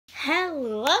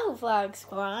Hello, Vlog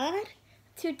Squad!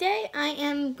 Today I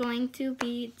am going to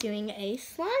be doing a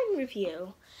slime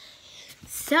review.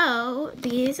 So,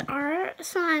 these are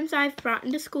slimes I've brought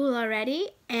into school already,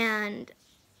 and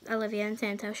Olivia and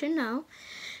Santo should know,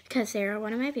 because they are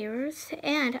one of my viewers,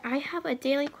 and I have a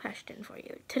daily question for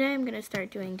you. Today I'm going to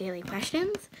start doing daily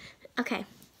questions. Okay,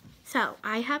 so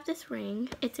I have this ring.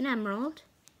 It's an emerald,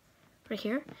 right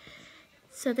here.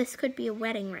 So this could be a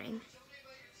wedding ring.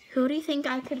 Who do you think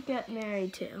I could get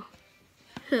married to?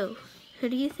 Who? Who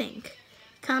do you think?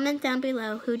 Comment down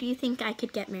below, who do you think I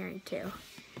could get married to?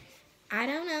 I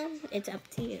don't know. It's up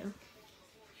to you.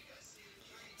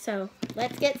 So,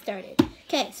 let's get started.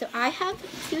 Okay, so I have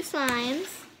 2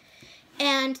 slimes,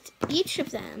 and each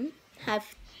of them have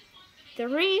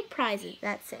 3 prizes.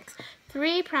 That's 6.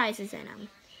 3 prizes in them.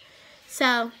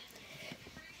 So,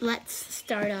 let's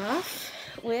start off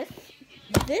with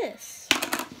this.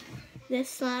 This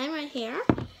slime right here.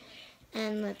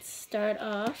 And let's start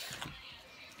off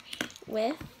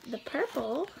with the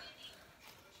purple.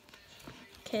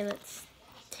 Okay, let's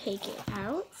take it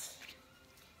out.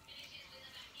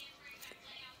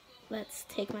 Let's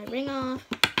take my ring off.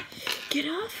 Get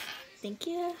off. Thank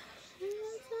you.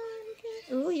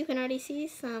 Ooh, you can already see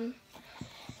some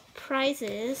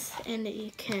prizes, and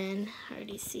you can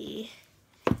already see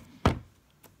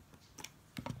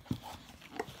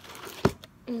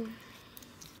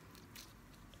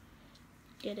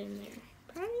get in there.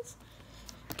 Prize.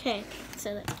 Okay, so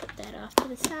let's put that off to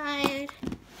the side.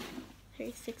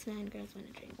 369 girls want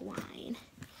to drink wine.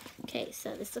 Okay,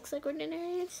 so this looks like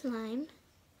ordinary slime.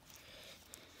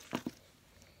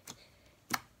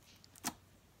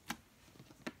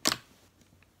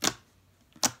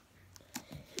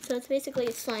 So it's basically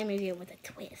a slime review with a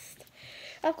twist.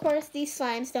 Of course, these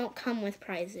slimes don't come with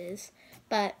prizes,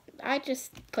 but I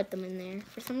just put them in there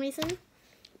for some reason.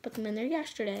 Put them in there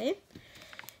yesterday.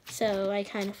 So I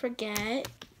kind of forget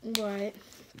what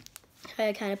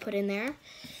I kind of put in there.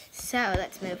 So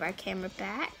let's move our camera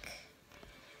back.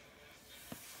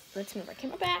 Let's move our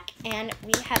camera back, and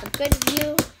we have a good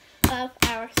view of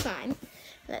our slime.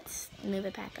 Let's move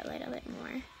it back a little bit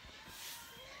more.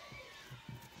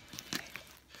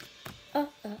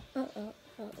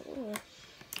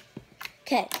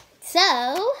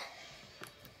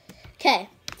 Okay,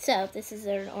 so this is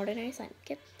an ordinary slime.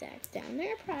 Get that down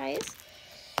there, prize.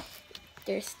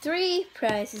 There's 3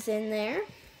 prizes in there,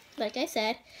 like I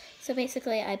said. So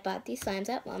basically, I bought these slimes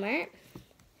at Walmart.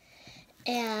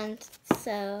 And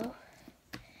so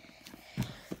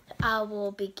I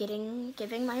will be giving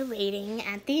my rating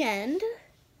at the end.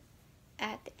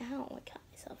 I got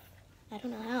myself. I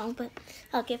don't know how, but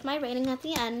I'll give my rating at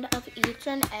the end of each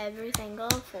and every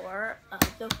single 4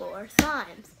 of the 4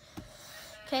 slimes.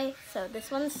 Okay, so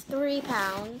this one's 3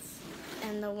 pounds,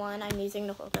 and the one I'm using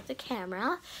to hold up the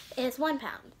camera is 1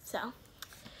 pound. So,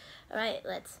 alright,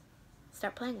 let's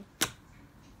start playing.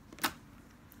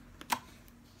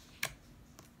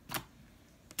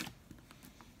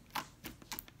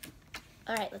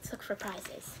 Alright, let's look for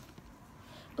prizes.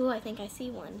 Ooh, I think I see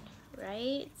one.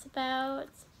 Right? It's about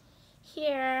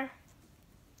here.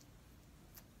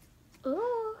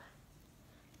 Ooh,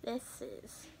 this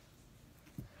is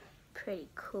pretty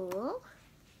cool.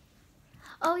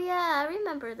 Oh yeah, I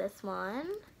remember this one.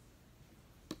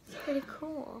 It's pretty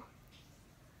cool.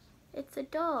 It's a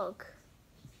dog.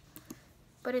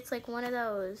 But it's like one of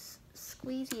those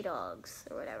squeezy dogs,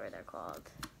 or whatever they're called.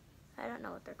 I don't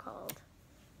know what they're called.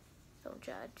 Don't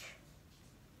judge.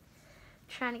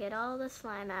 Trying to get all the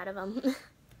slime out of them.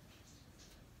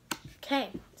 Okay,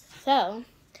 so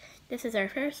this is our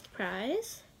first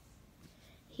prize.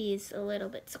 He's a little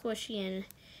bit squishy, and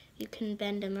you can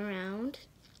bend him around.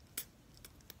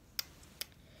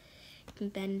 You can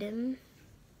bend him.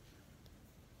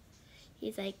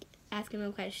 He's like asking him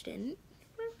a question.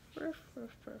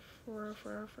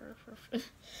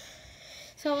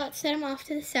 So let's set him off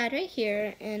to the side right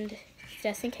here, and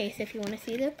just in case if you want to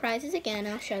see the prizes again,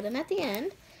 I'll show them at the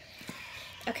end.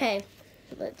 Okay,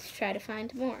 let's try to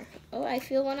find more. Oh, I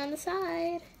feel one on the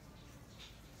side.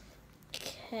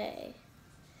 Okay.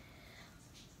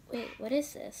 Wait, what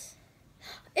is this?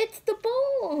 It's the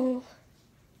bowl!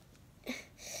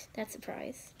 That's a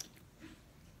prize.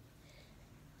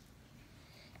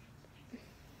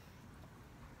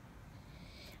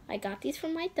 I got these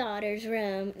from my daughter's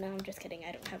room. No, I'm just kidding.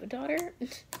 I don't have a daughter.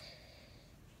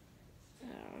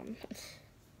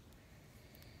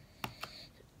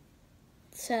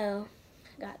 So,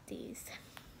 got these.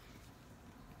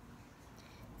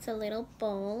 It's a little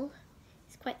bowl.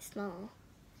 It's quite small.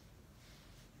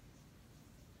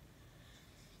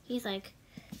 He's like,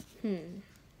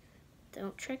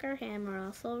 Don't trigger him or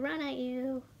else he'll run at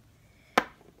you.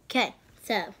 Okay,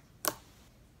 so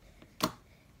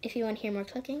if you want to hear more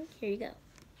clicking, here you go.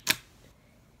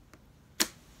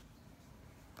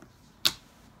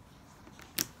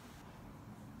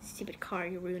 Stupid car,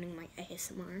 you're ruining my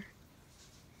ASMR.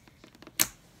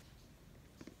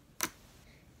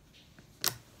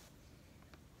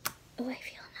 Oh, I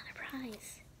feel another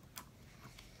prize.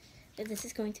 But this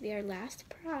is going to be our last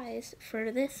prize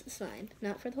for this slime.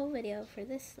 Not for the whole video, for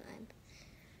this slime.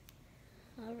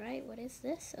 Alright, what is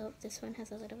this? Oh, this one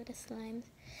has a little bit of slime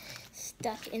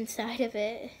stuck inside of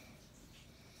it.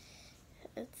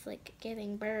 It's like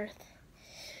giving birth.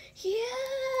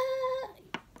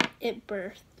 Yeah! It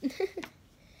birthed.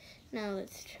 Now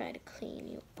let's try to clean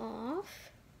you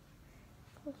off.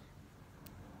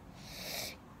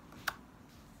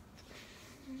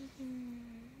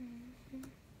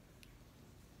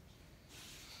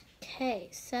 Okay,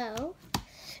 so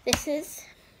this is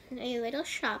a little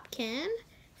Shopkin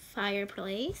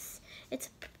fireplace. It's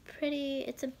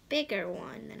a bigger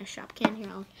one than a Shopkin. Here,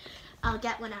 I'll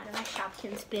get one out of my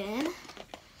Shopkins bin.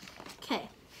 Okay,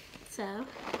 so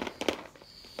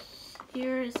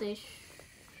here is a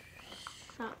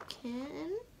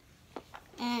Shopkin,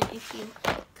 and if you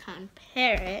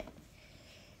compare it,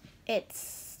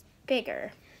 it's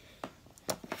bigger.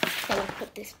 So we'll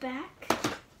put this back.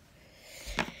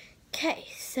 Okay,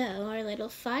 so our little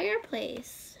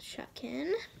fireplace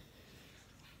Shopkin.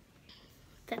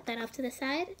 Set that off to the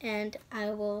side, and I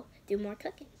will do more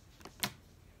cooking.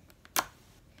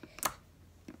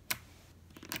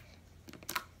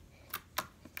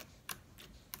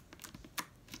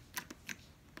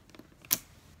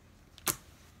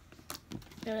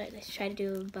 Alright, let's try to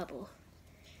do a bubble.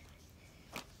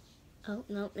 Oh,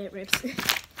 no, it rips.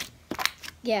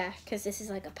 Yeah, because this is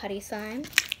like a putty slime.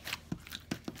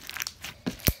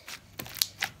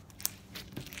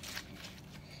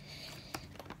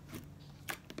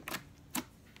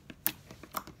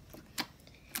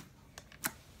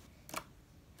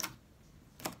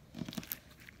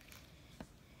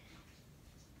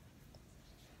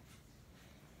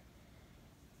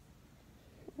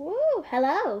 Woo,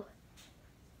 hello.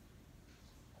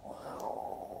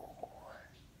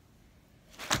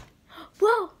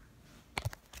 Whoa.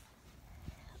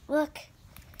 Look.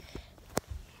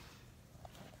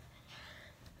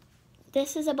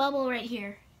 This is a bubble right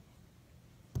here.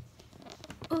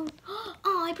 Oh,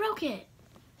 oh, I broke it.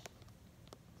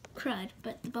 Crud,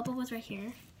 but the bubble was right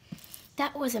here.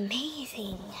 That was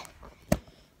amazing.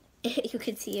 You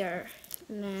could see our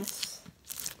mess.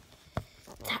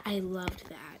 I loved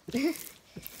that.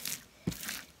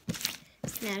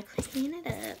 Now clean it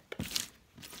up.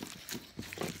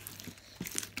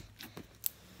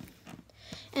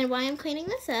 And while I'm cleaning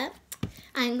this up,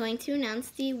 I'm going to announce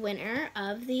the winner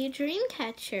of the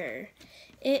Dreamcatcher.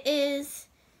 It is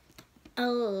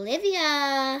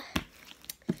Olivia.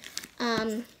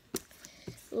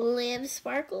 Liv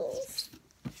Sparkles,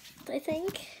 I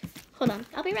think. Hold on,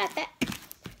 I'll be right back.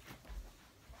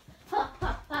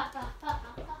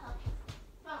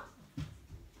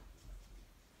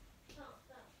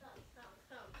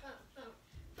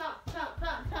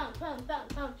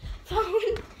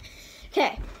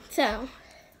 Okay, so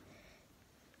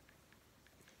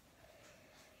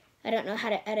I don't know how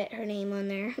to edit her name on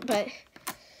there, but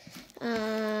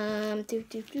on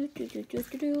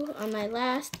my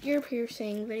last ear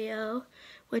piercing video,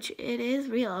 which it is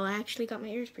real, I actually got my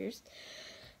ears pierced.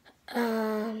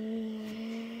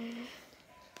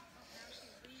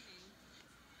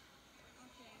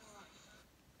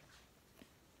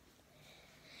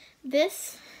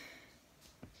 This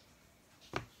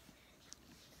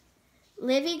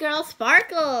Livy Girl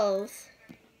Sparkles.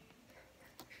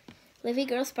 Livy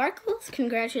Girl Sparkles,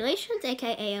 congratulations,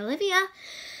 aka Olivia.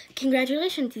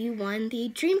 Congratulations, you won the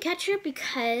Dreamcatcher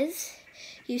because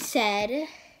you said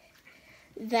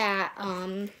that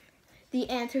the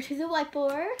answer to the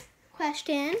whiteboard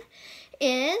question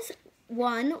is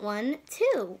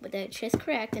 112, which is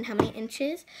correct. And how many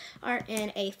inches are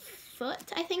in a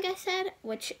foot, I think I said,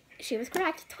 which she was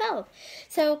correct, 12.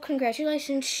 So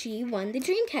congratulations, she won the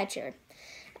Dreamcatcher.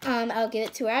 I'll give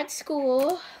it to her at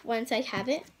school once I have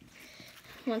it.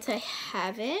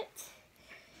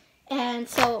 And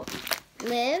so,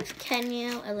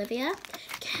 Olivia,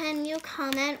 can you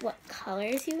comment what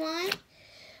colors you want?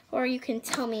 Or you can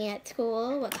tell me at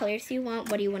school what colors you want.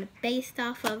 What do you want it based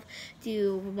off of? Do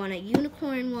you want a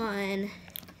unicorn one?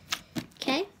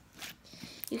 Okay?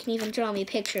 You can even draw me a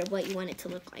picture of what you want it to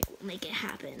look like. We'll make it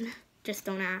happen. Just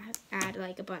don't add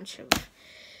like a bunch of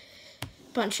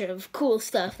cool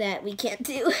stuff that we can't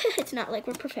do. It's not like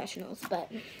we're professionals,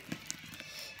 but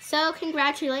So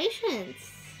congratulations.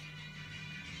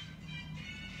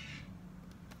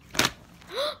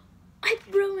 I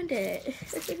ruined it.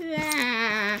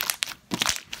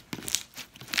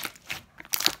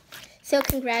 So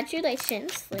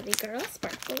congratulations, Livy Girl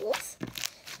Sparkles.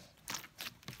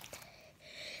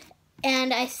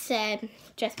 And I said,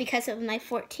 just because of my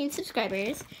 14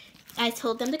 subscribers, I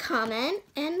told them to comment,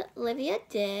 and Olivia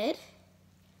did.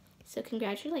 So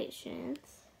congratulations.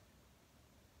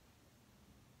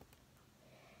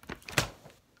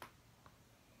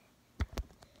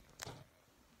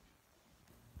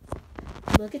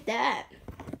 Look at that.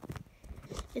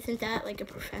 Isn't that like a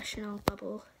professional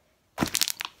bubble?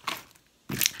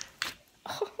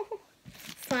 Oh,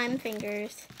 slime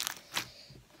fingers.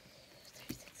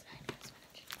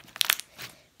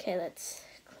 Okay, let's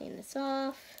clean this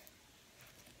off.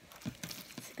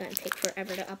 It's gonna take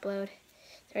forever to upload.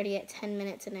 It's already at 10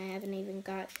 minutes and I haven't even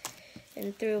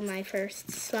gotten through my first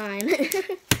slime.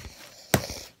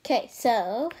 Okay,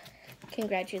 so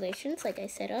congratulations, like I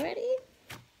said already.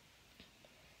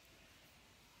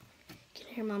 You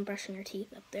can hear Mom brushing her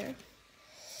teeth up there.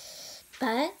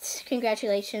 But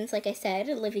congratulations, like I said,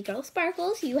 Livy Girl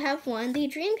Sparkles, you have won the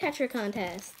Dreamcatcher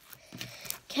contest.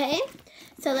 Okay,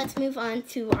 so let's move on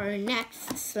to our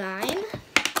next slime,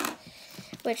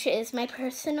 which is my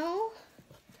personal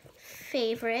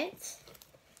favorite,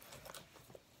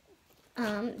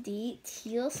 the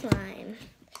teal slime.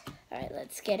 All right,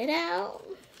 let's get it out.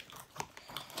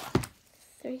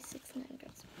 369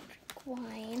 girls drink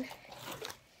wine.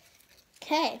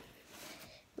 Okay,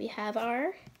 we have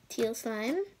our teal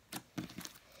slime.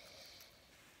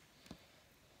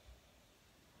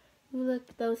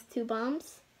 Look, those two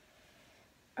bombs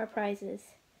are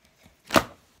prizes.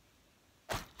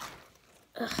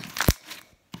 Ugh.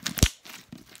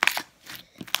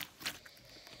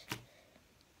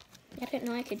 I didn't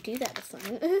know I could do that with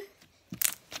slime.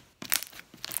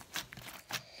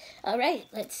 All right,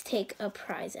 let's take a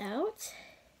prize out.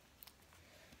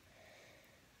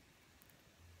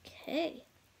 Okay.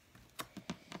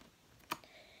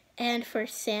 And for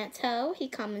Santo, he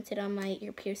commented on my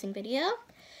ear piercing video.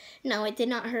 No, it did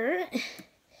not hurt.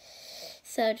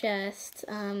 So just,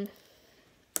 I'm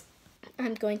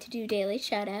going to do daily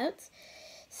shout outs.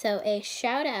 So a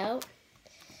shout out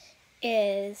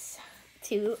is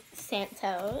to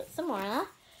Santo Zamora.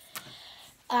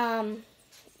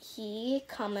 He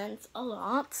comments a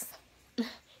lot.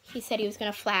 He said he was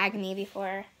gonna flag me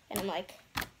before, and I'm like,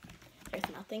 there's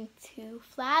nothing to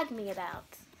flag me about.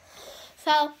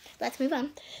 So let's move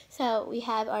on. So we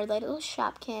have our little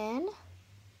Shopkin.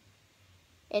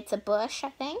 It's a bush, I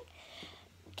think.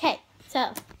 Okay, so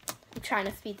I'm trying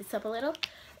to speed this up a little.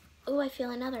 Oh, I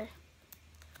feel another.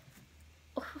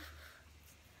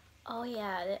 Oh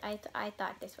yeah, I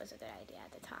thought this was a good idea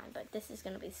at the time, but this is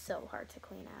gonna be so hard to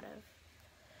clean out of.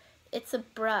 It's a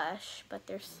brush, but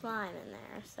there's slime in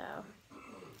there, so.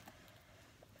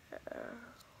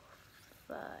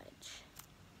 Fudge.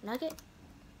 Nugget?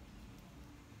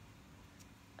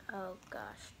 Oh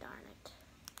gosh, darn it.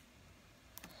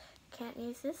 Can't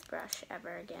use this brush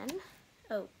ever again.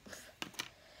 Oh.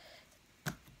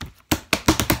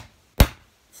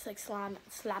 It's like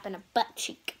slapping a butt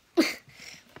cheek.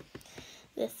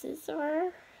 This is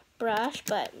our brush,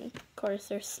 but of course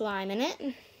there's slime in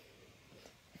it.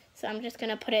 So I'm just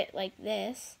gonna put it like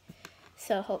this,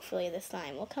 so hopefully the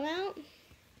slime will come out.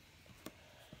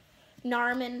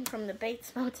 Norman from the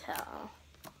Bates Motel.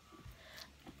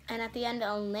 And at the end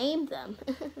I'll name them.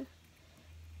 I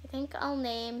think I'll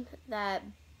name that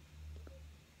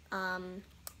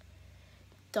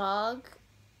dog,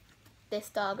 this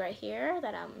dog right here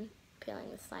that I'm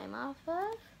peeling the slime off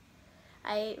of.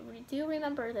 I do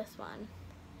remember this one.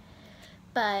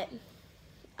 But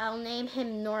I'll name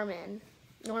him Norman.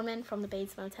 Norman from the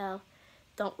Bates Motel.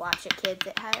 Don't watch it, kids.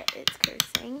 It's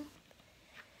cursing.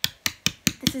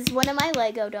 This is one of my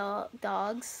Lego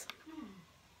dogs.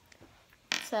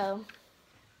 So,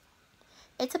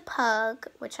 it's a pug,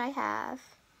 which I have.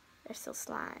 There's still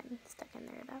slime stuck in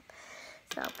there, though.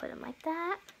 So, I'll put him like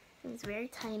that. He's very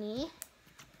tiny.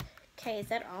 Okay, is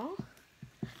that all?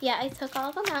 Yeah, I took all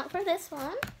of them out for this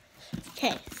one.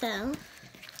 Okay, so,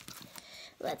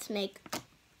 let's make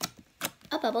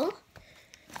a bubble.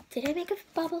 Did I make a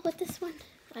bubble with this one?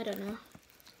 I don't know.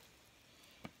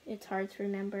 It's hard to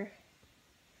remember.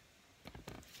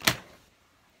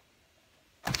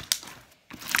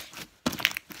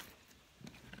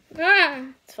 Ah,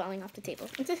 it's falling off the table.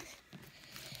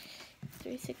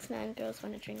 369 girls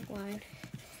want to drink wine.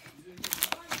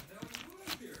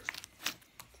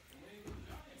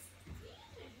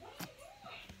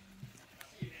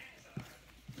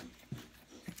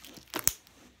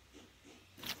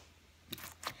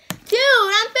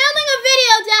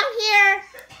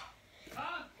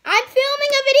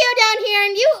 here,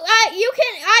 and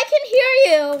I can hear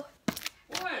you.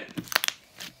 What?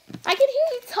 I can hear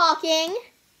you talking.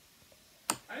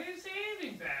 I didn't say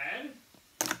anything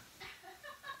bad.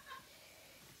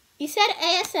 You said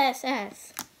ASSS.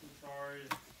 I'm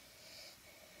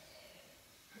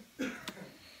sorry.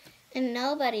 And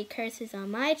nobody curses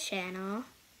on my channel.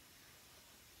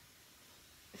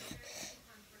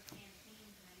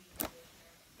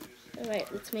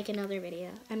 Alright, let's make another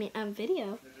video.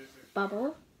 Video.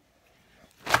 Bubble.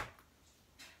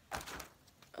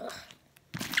 Ugh.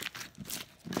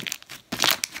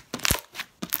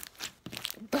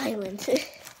 Violent.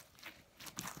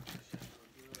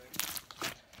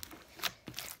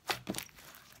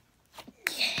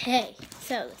 Okay,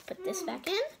 so let's put this back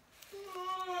in.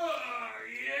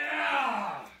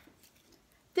 Yeah.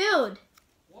 Dude.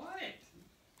 What?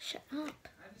 Shut up.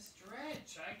 I had to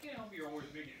stretch. I can't help you always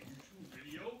making a YouTube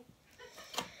video.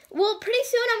 Well, pretty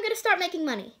soon I'm going to start making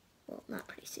money. Well, not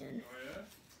pretty soon. Oh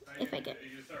yeah? If I get... You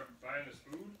gonna start buying us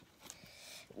food?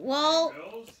 Well,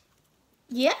 Bills?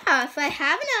 yeah, if I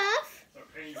have enough.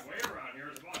 Start paying your way around here.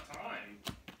 It's about time.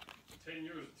 10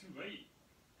 years is too late.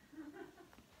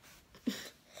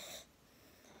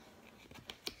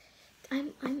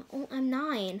 I'm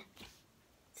 9.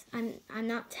 I'm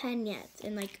not 10 yet.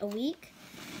 In like a week,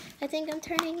 I think I'm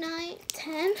turning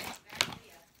 10.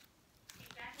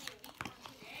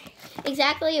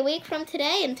 Exactly a week from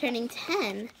today, I'm turning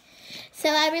 10. So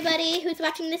everybody who's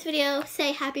watching this video,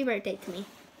 say happy birthday to me.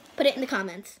 Put it in the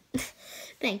comments.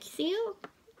 Thank you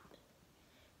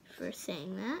for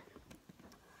saying that.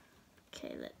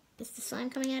 Okay, is the slime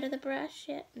coming out of the brush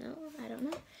yet? No, I don't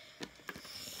know.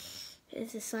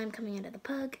 Is the slime coming out of the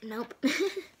pug? Nope.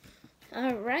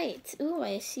 Alright. Ooh,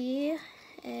 I see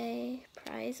a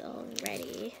prize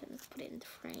already. Let's put it in the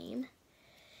frame.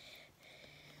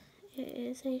 It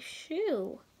is a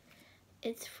shoe.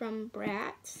 It's from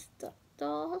Bratz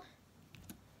doll.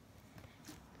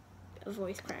 A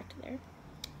voice cracked there.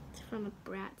 It's from a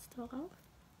Bratz doll.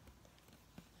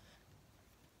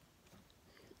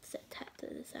 Set tap to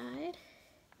the side.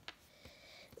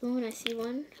 Ooh, and I see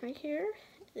one right here.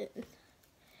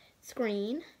 It's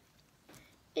green.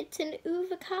 It's an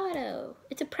avocado.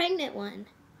 It's a pregnant one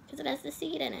because it has the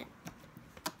seed in it.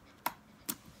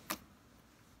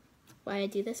 While I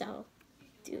do this, I'll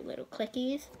do little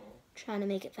clickies, trying to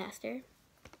make it faster.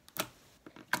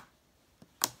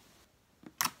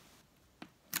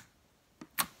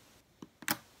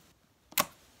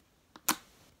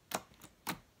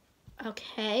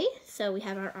 Okay, so we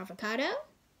have our avocado.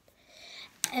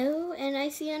 Oh, and I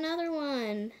see another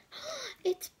one.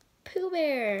 It's Pooh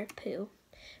Bear. Pooh.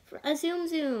 A Zoom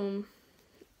Zoom.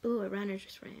 Ooh, a runner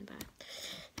just ran by.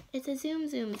 It's a Zoom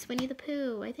Zoom. It's Winnie the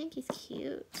Pooh. I think he's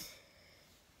cute.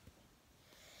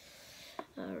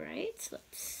 Alright, so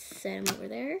let's set him over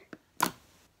there.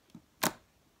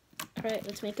 Alright,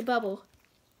 let's make a bubble.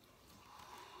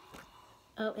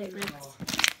 Oh, it ripped.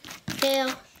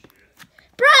 Fail.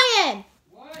 Brian!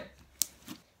 What?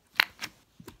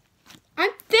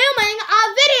 I'm filming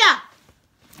a video!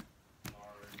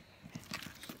 Sorry.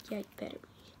 Yeah, you better be.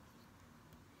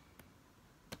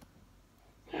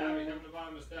 Yeah, we come to the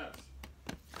bottom of the steps.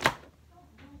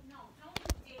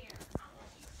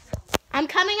 I'm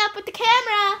coming up with the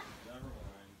camera! Never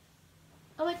mind.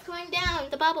 Oh, it's going down,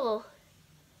 the bubble.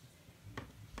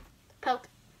 Poke.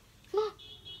 Come on.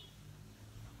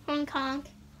 Hong Kong.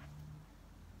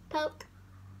 Poke.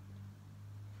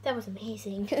 That was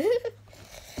amazing.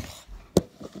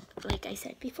 Like I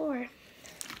said before.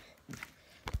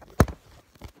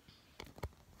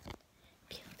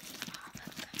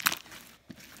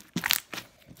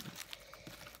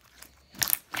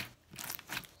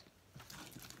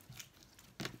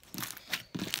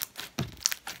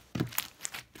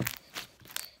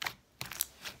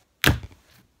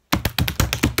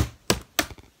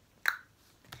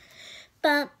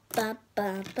 Bum, bum,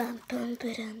 bum, bum, bum,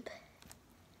 ba-dum.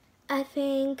 I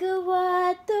think of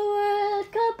what the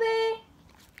world could be.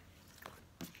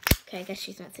 Okay, I guess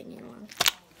she's not singing along.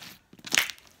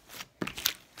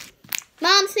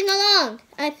 Mom, sing along.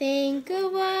 I think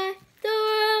of what the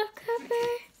world could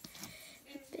be.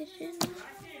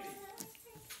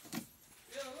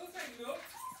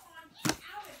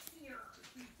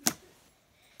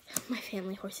 My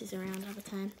family horses around all the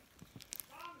time.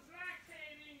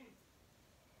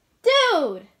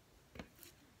 Dude!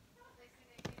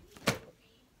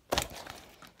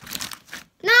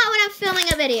 Not when I'm filming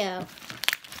a video.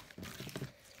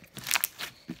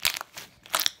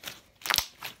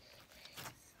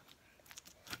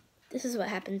 This is what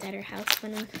happens at our house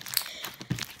when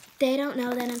they don't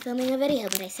know that I'm filming a video,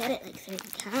 but I said it like 30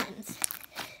 times.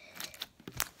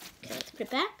 Okay, let's put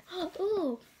it back.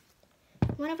 Ooh,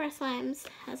 one of our slimes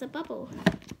has a bubble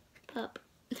pop.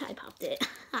 I popped it.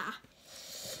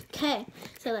 Okay,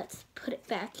 so let's put it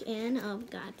back in. Oh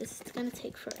God, this is gonna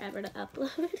take forever to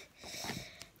upload.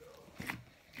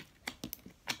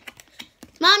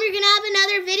 Mom, you're gonna have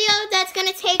another video that's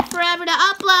gonna take forever to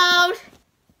upload.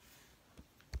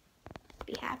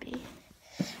 Be happy.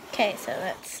 Okay, so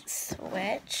let's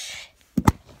switch.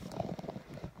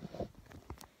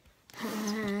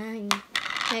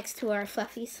 Next to our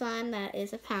fluffy slime that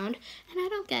is a pound, and I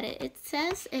don't get it. It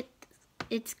says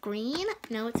it's green.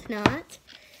 No, it's not.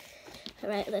 All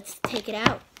right, let's take it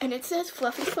out. And it says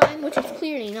fluffy slime, which is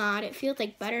clearly not. It feels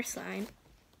like butter slime.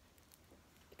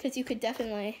 Because you could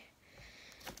definitely,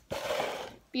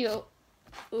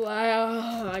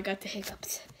 wow, I got the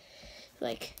hiccups.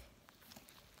 Like,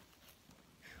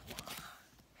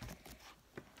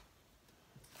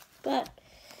 but,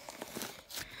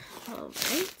 all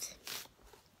right.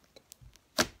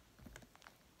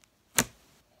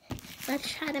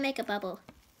 Let's try to make a bubble.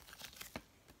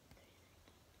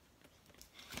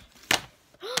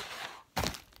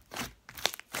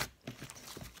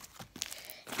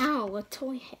 Ow, a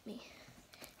toy hit me.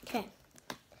 Okay.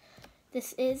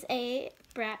 This is a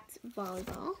Bratz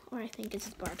volleyball, or I think it's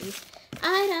Barbie's.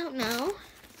 I don't know.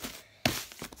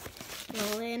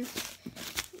 Roll in.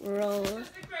 Roll. It's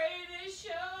the greatest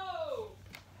show!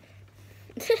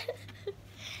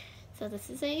 So this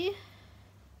is a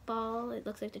ball. It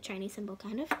looks like the Chinese symbol,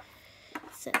 kind of.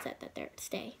 Says that there.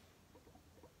 Stay.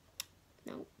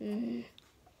 No.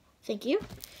 Thank you.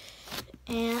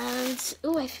 And,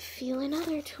 ooh, I feel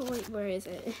another toy. Where is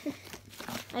it?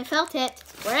 I felt it.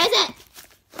 Where is it?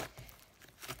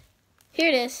 Here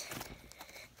it is.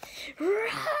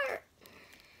 Roar!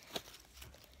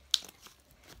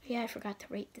 Yeah, I forgot to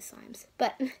rate the slimes.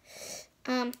 But,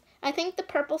 I think the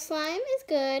purple slime is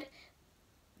good.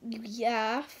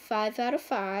 Yeah, 5 out of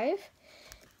 5.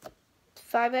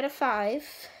 5 out of 5.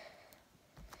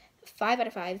 5 out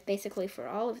of 5, basically, for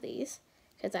all of these.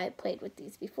 Because I played with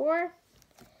these before.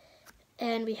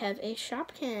 And we have a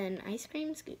Shopkin ice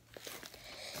cream scoop.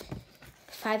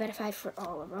 5 out of 5 for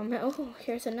all of them. Oh,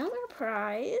 here's another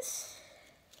prize.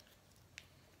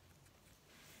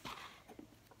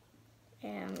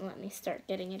 And let me start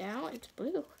getting it out. It's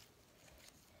blue.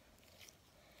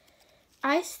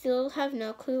 I still have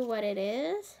no clue what it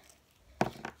is.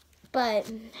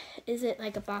 But is it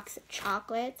like a box of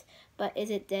chocolates? But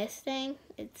is it this thing?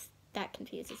 That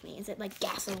confuses me. Is it like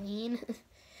gasoline?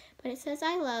 But it says,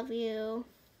 I love you.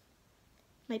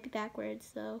 Might be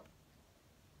backwards, though.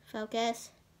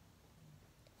 Focus.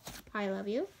 I love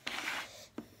you.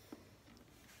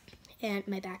 And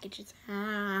my package is...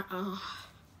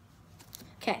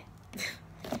 Okay.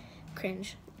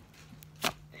 Cringe.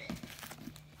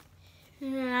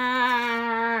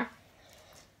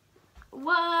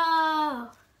 Whoa!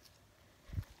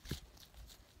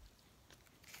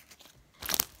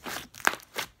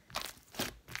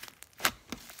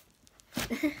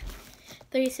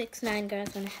 Three, 6, 9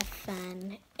 girls wanna have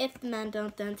fun. If the men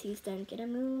don't dance, then get a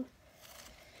move.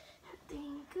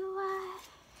 Think what?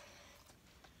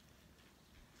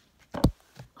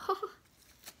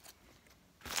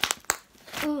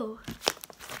 Ooh.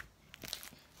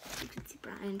 You can see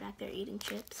Brian back there eating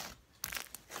chips.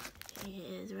 He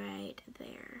is right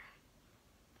there.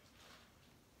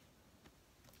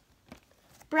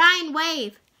 Brian,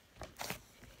 wave.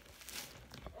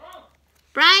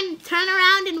 Brian, turn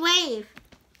around and wave.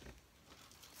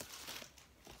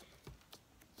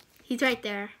 He's right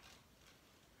there.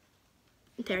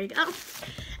 There you go.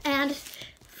 And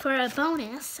for a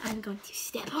bonus, I'm going to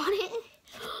step on it.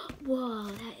 Whoa,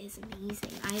 that is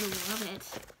amazing. I love it.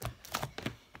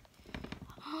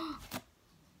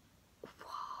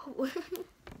 Whoa.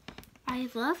 I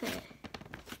love it.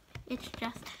 It's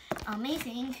just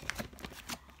amazing.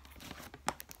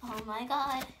 Oh my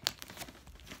God.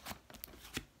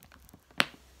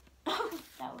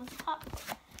 That was pop.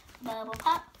 Bubble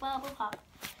pop, bubble pop.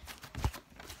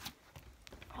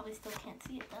 Probably still can't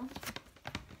see it though.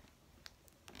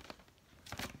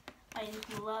 I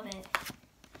love it.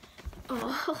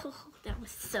 Oh, that was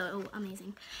so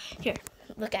amazing. Here,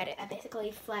 look at it. I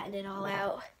basically flattened it all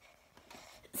out.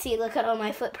 See, look at all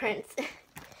my footprints.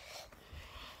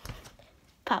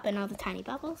 Pop in all the tiny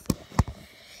bubbles.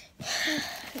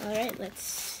 All right,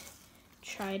 let's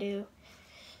try to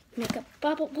make a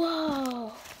bubble.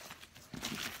 Whoa!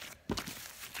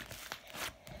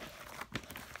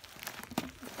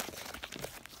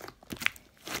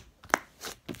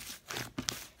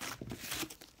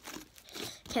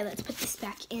 Okay, let's put this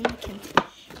back in the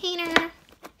container.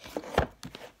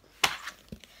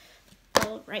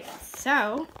 All Alright,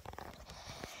 so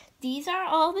these are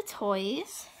all the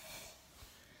toys.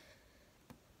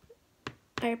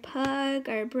 Our pug,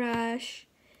 our brush,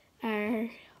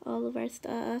 all of our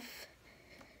stuff.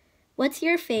 What's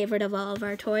your favorite of all of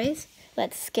our toys?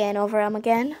 Let's scan over them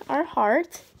again. Our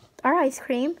heart, our ice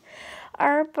cream,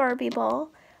 our Barbie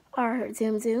ball, our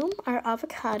Zoom Zoom, our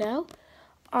avocado,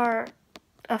 a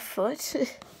foot,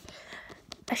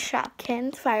 a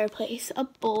Shopkins fireplace, a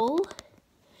bowl,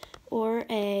 or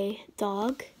a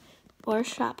dog, or a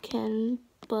Shopkin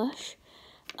bush,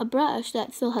 a brush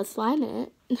that still has slime in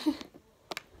it,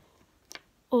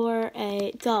 or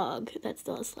a dog that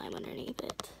still has slime underneath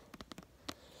it.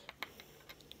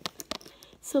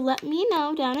 So let me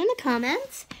know down in the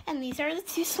comments, and these are the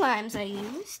 2 slimes I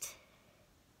used.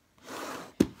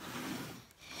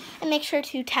 And make sure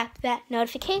to tap that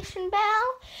notification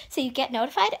bell so you get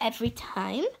notified every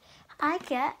time I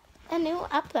get a new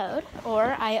upload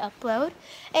or I upload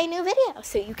a new video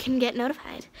so you can get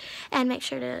notified. And make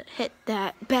sure to hit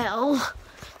that bell,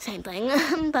 same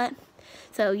thing, but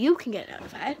so you can get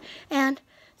notified. And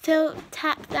so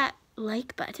tap that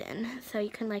like button so you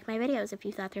can like my videos if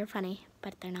you thought they were funny,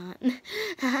 but they're not.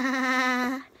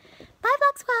 Bye,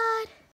 Vlog Squad!